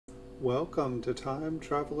Welcome to Time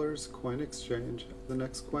Traveler's Coin Exchange. The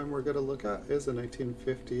next coin we're going to look at is a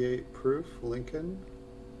 1958 proof Lincoln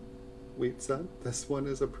wheat cent. This one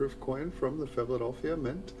is a proof coin from the Philadelphia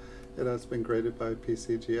Mint. It has been graded by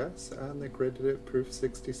PCGS and they graded it proof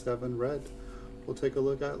 67 red. We'll take a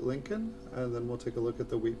look at Lincoln and then we'll take a look at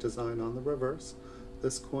the wheat design on the reverse.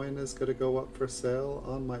 This coin is going to go up for sale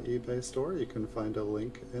on my eBay store. You can find a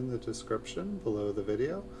link in the description below the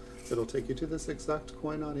video. It'll take you to this exact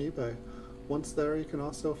coin on eBay. Once there, you can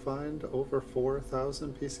also find over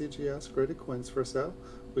 4,000 PCGS graded coins for sale.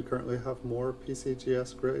 We currently have more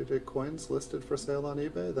PCGS graded coins listed for sale on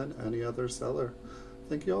eBay than any other seller.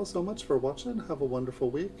 Thank you all so much for watching. Have a wonderful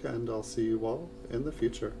week, and I'll see you all in the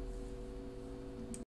future.